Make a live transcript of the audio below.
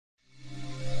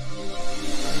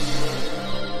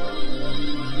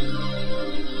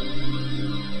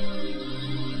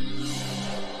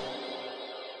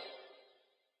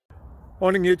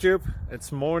Morning YouTube,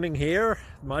 it's morning here.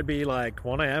 It might be like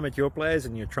 1 a.m. at your place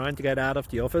and you're trying to get out of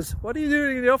the office. What are you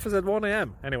doing in the office at 1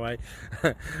 a.m.? Anyway,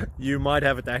 you might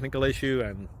have a technical issue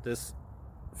and this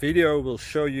video will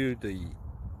show you the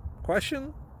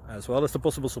question as well as the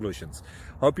possible solutions.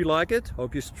 Hope you like it,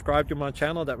 hope you subscribe to my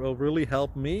channel. That will really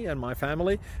help me and my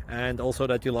family, and also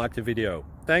that you like the video.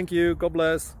 Thank you, God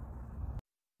bless.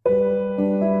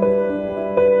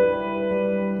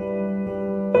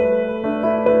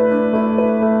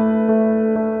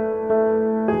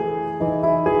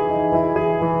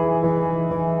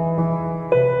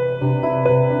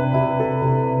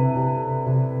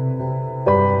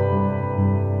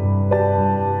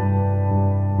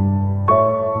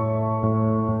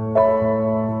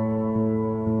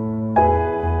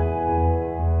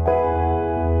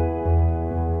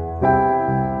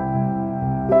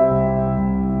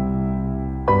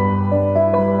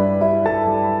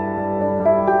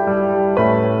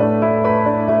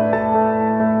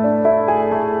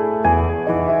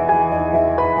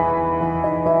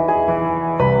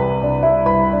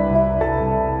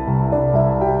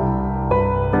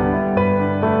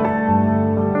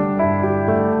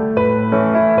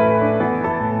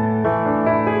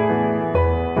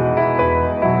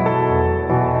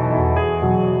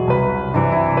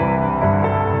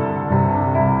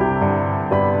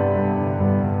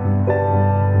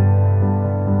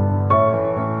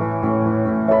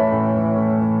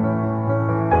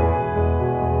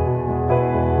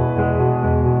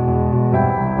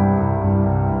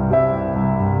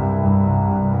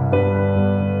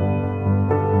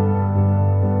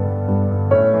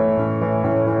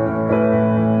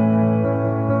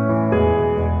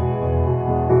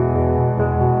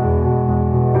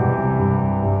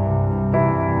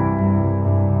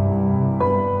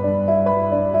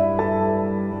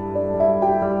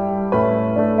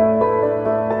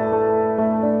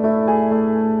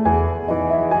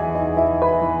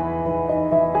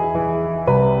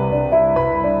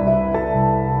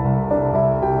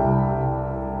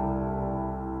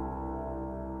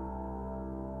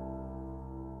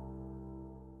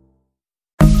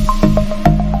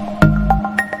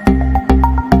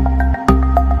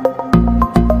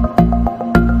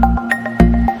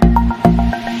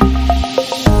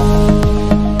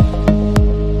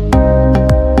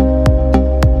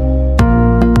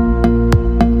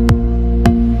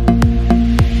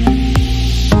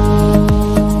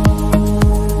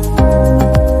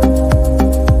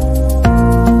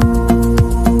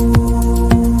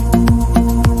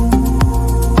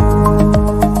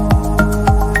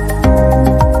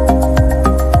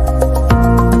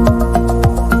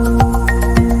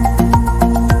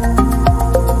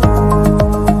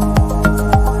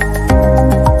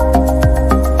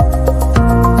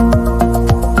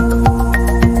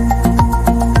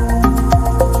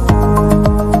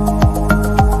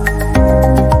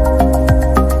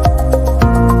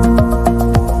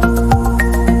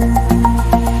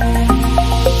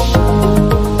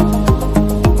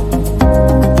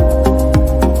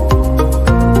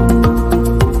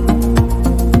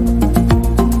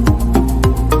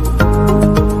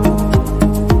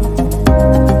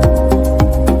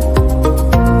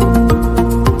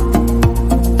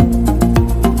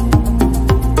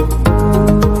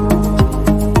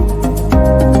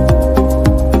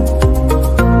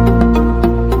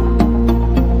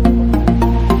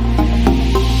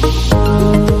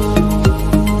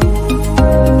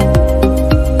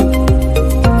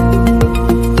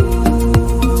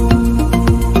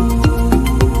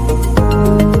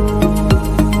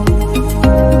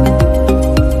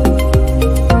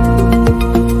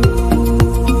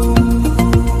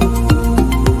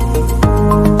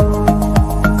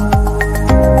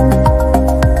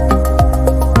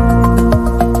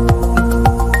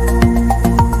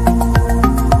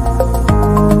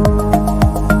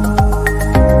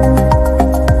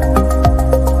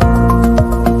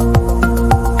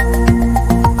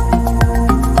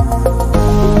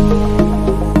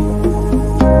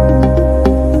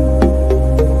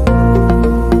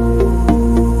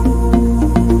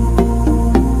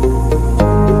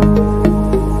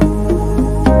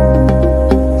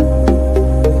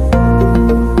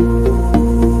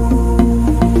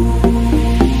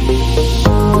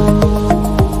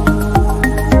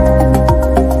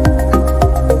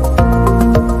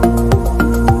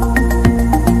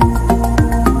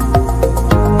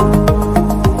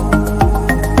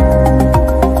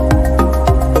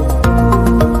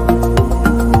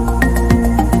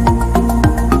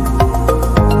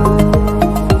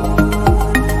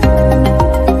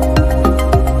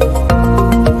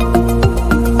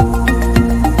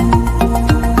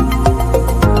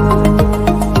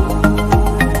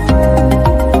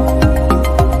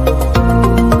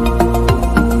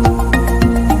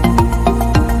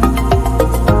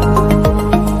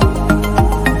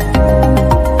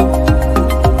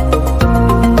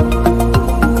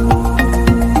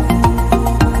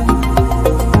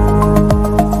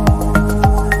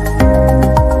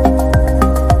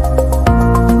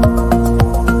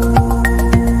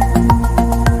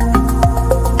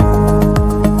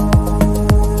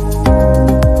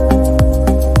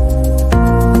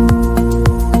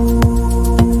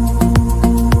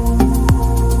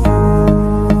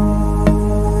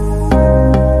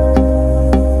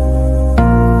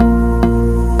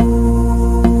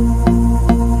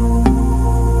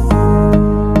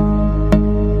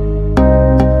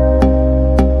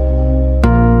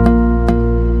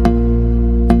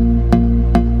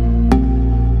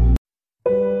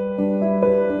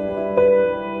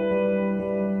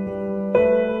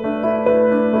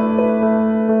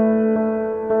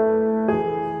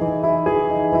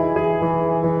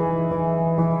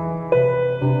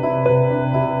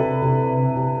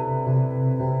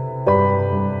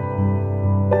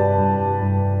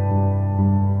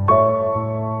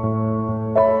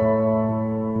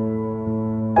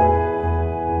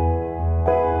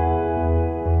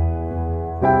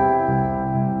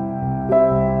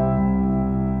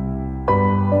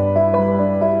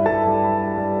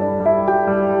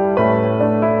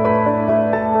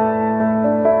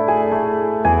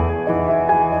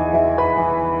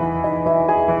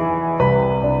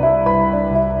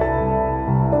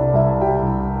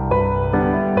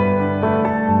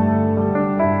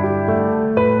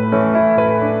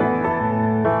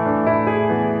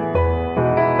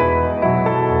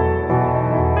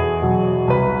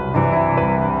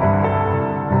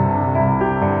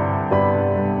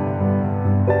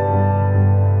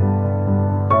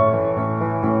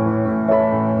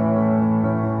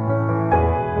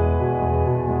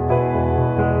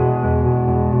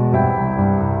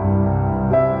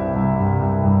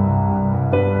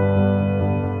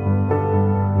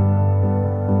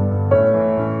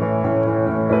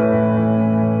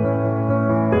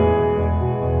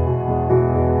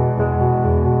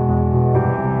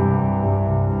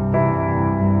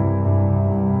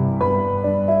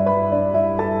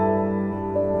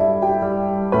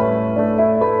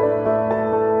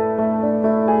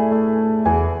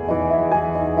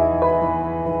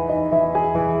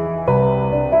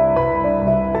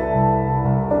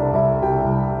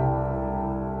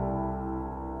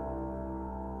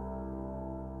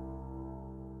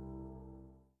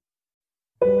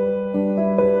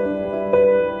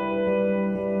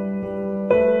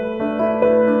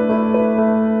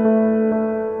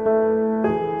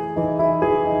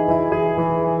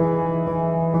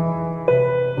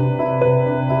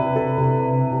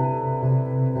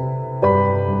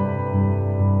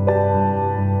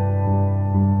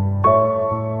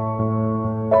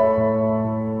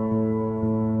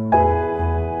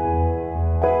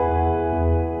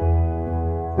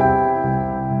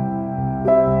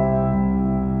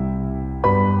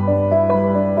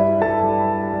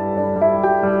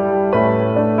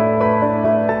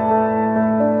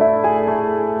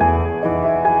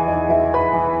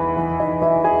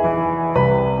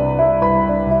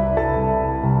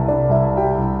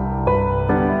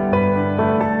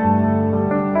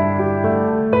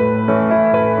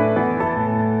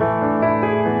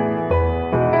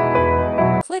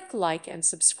 like and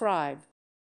subscribe.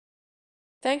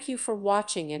 Thank you for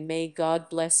watching, and may God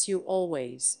bless you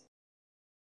always.